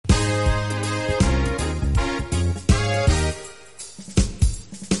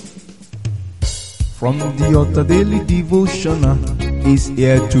From the altar daily devotional is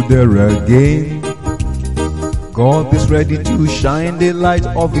here to there again. God is ready to shine the light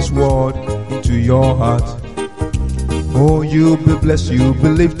of His word into your heart. Oh, you'll be blessed, you'll be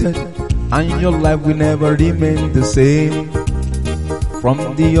lifted, and your life will never remain the same.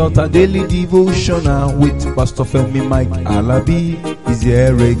 From the altar daily devotional with Pastor Femi Mike Alabi is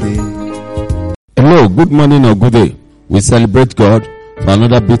here again. Hello, good morning or good day. We celebrate God for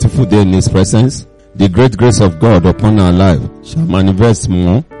another beautiful day in His presence. The great grace of God upon our life shall manifest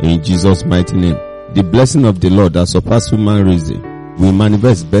more in Jesus' mighty name. The blessing of the Lord that surpasses human reason will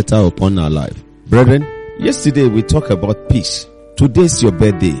manifest better upon our life. Brethren, yesterday we talked about peace. Today is your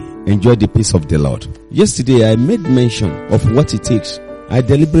birthday. Enjoy the peace of the Lord. Yesterday I made mention of what it takes. I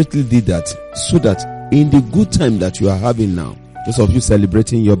deliberately did that so that in the good time that you are having now, those of you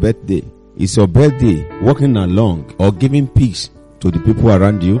celebrating your birthday, is your birthday walking along or giving peace to the people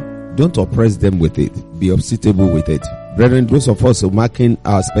around you? Don't oppress them with it. Be obstinable with it. Brethren, those of us marking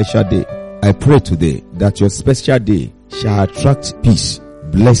our special day, I pray today that your special day shall attract peace,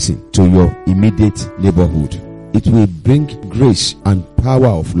 blessing to your immediate neighborhood. It will bring grace and power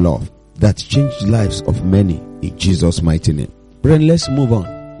of love that change lives of many in Jesus' mighty name. Brethren, let's move on.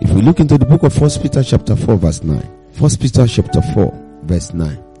 If we look into the book of 1 Peter chapter 4 verse 9. 1 Peter chapter 4 verse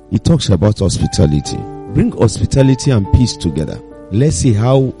 9. It talks about hospitality. Bring hospitality and peace together. Let's see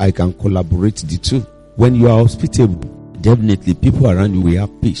how I can collaborate the two. When you are hospitable, definitely people around you will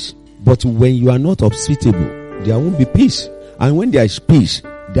have peace. But when you are not hospitable, there won't be peace. And when there is peace,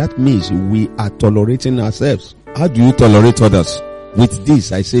 that means we are tolerating ourselves. How do you tolerate others? With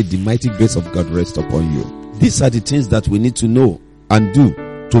this, I say the mighty grace of God rest upon you. These are the things that we need to know and do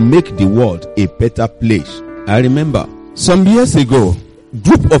to make the world a better place. I remember some years ago,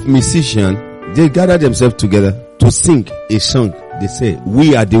 group of musicians, they gathered themselves together to sing a song. They say,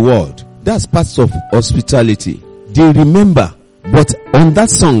 we are the world. That's part of hospitality. They remember, but on that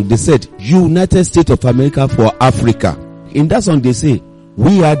song they said, United States of America for Africa. In that song they say,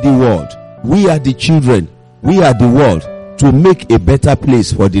 we are the world. We are the children. We are the world to make a better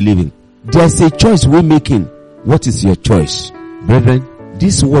place for the living. There's a choice we're making. What is your choice? Brethren,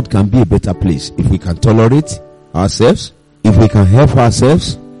 this world can be a better place if we can tolerate ourselves, if we can help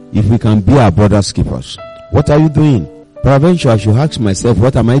ourselves, if we can be our brother's keepers. What are you doing? Peradventure, I should ask myself,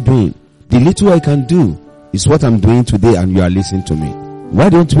 what am I doing? The little I can do is what I'm doing today, and you are listening to me. Why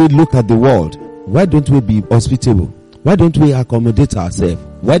don't we look at the world? Why don't we be hospitable? Why don't we accommodate ourselves?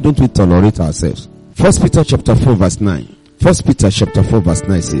 Why don't we tolerate ourselves? 1 Peter chapter 4 verse 9. 1 Peter chapter 4 verse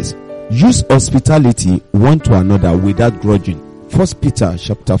 9 says, use hospitality one to another without grudging. 1 Peter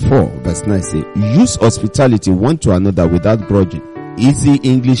chapter 4 verse 9 says, use hospitality one to another without grudging. Easy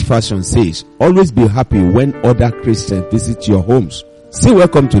English fashion says, always be happy when other Christians visit your homes. Say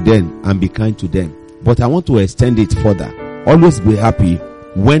welcome to them and be kind to them. But I want to extend it further. Always be happy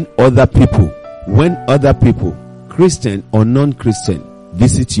when other people, Christian or non-Christian,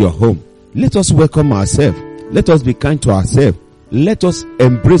 visit your home. Let us welcome ourselves. Let us be kind to ourselves. Let us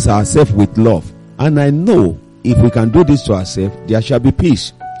embrace ourselves with love. And I know if we can do this to ourselves, there shall be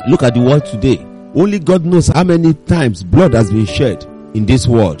peace. Look at the world today. Only God knows how many times blood has been shed in this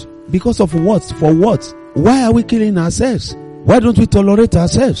world. Because of what? For what? Why are we killing ourselves? Why don't we tolerate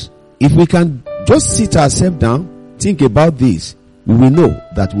ourselves? If we can just sit ourselves down, think about this, we will know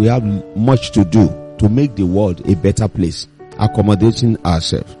that we have much to do to make the world a better place, accommodating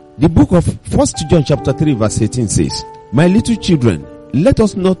ourselves. The book of 1 John chapter 3 verse 18 says, my little children, let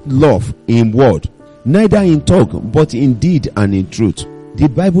us not love in word, neither in talk, but in deed and in truth. The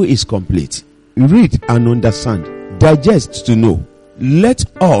Bible is complete. Read and understand. Digest to know. Let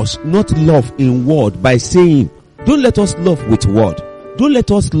us not love in word by saying. Don't let us love with word. Don't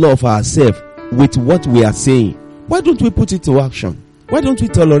let us love ourselves with what we are saying. Why don't we put it to action? Why don't we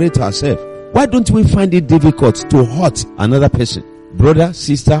tolerate ourselves? Why don't we find it difficult to hurt another person? Brother,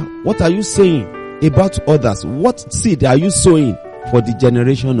 sister, what are you saying about others? What seed are you sowing for the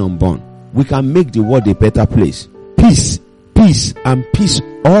generation unborn? We can make the world a better place. Peace, peace, and peace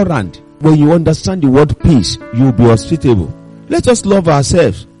all around. When you understand the word peace, you will be hospitable. Let us love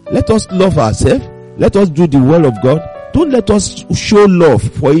ourselves. Let us love ourselves. Let us do the will of God. Don't let us show love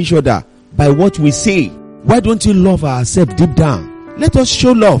for each other by what we say. Why don't you love ourselves deep down? Let us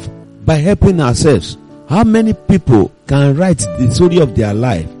show love by helping ourselves. How many people can write the story of their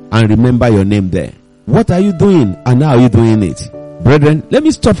life and remember your name there? What are you doing and how are you doing it? Brethren, let me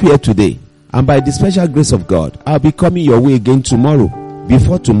stop here today. And by the special grace of God, I'll be coming your way again tomorrow.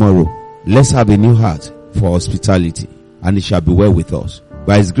 Before tomorrow, let's have a new heart for hospitality, and it shall be well with us.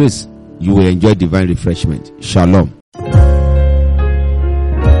 By His grace, you will enjoy divine refreshment. Shalom.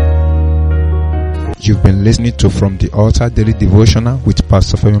 You've been listening to From the Altar Daily Devotional with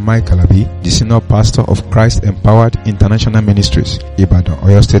Pastor Femi Mike Alabi, the Senior Pastor of Christ Empowered International Ministries, Ibadan,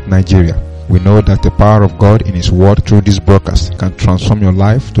 Oyo State, Nigeria. We know that the power of God in His Word through this broadcast can transform your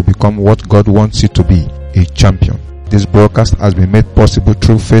life to become what God wants you to be, a champion. This broadcast has been made possible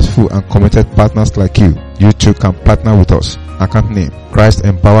through faithful and committed partners like you. You too can partner with us. Account name, Christ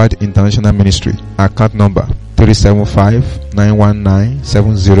Empowered International Ministry. Account number,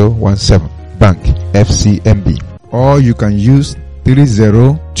 375-919-7017. Bank, FCMB. Or you can use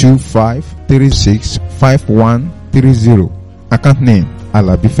 3025365130. Account name,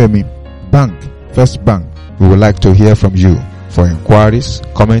 Alabi Femi. Bank, First Bank. We would like to hear from you. For inquiries,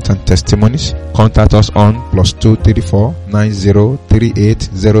 comments and testimonies, contact us on +234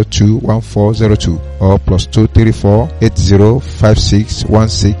 9038021402 or +234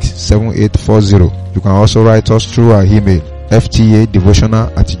 8056167840. You can also write us through our email,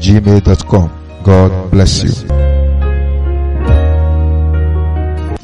 ftadevotional@gmail.com. God bless you.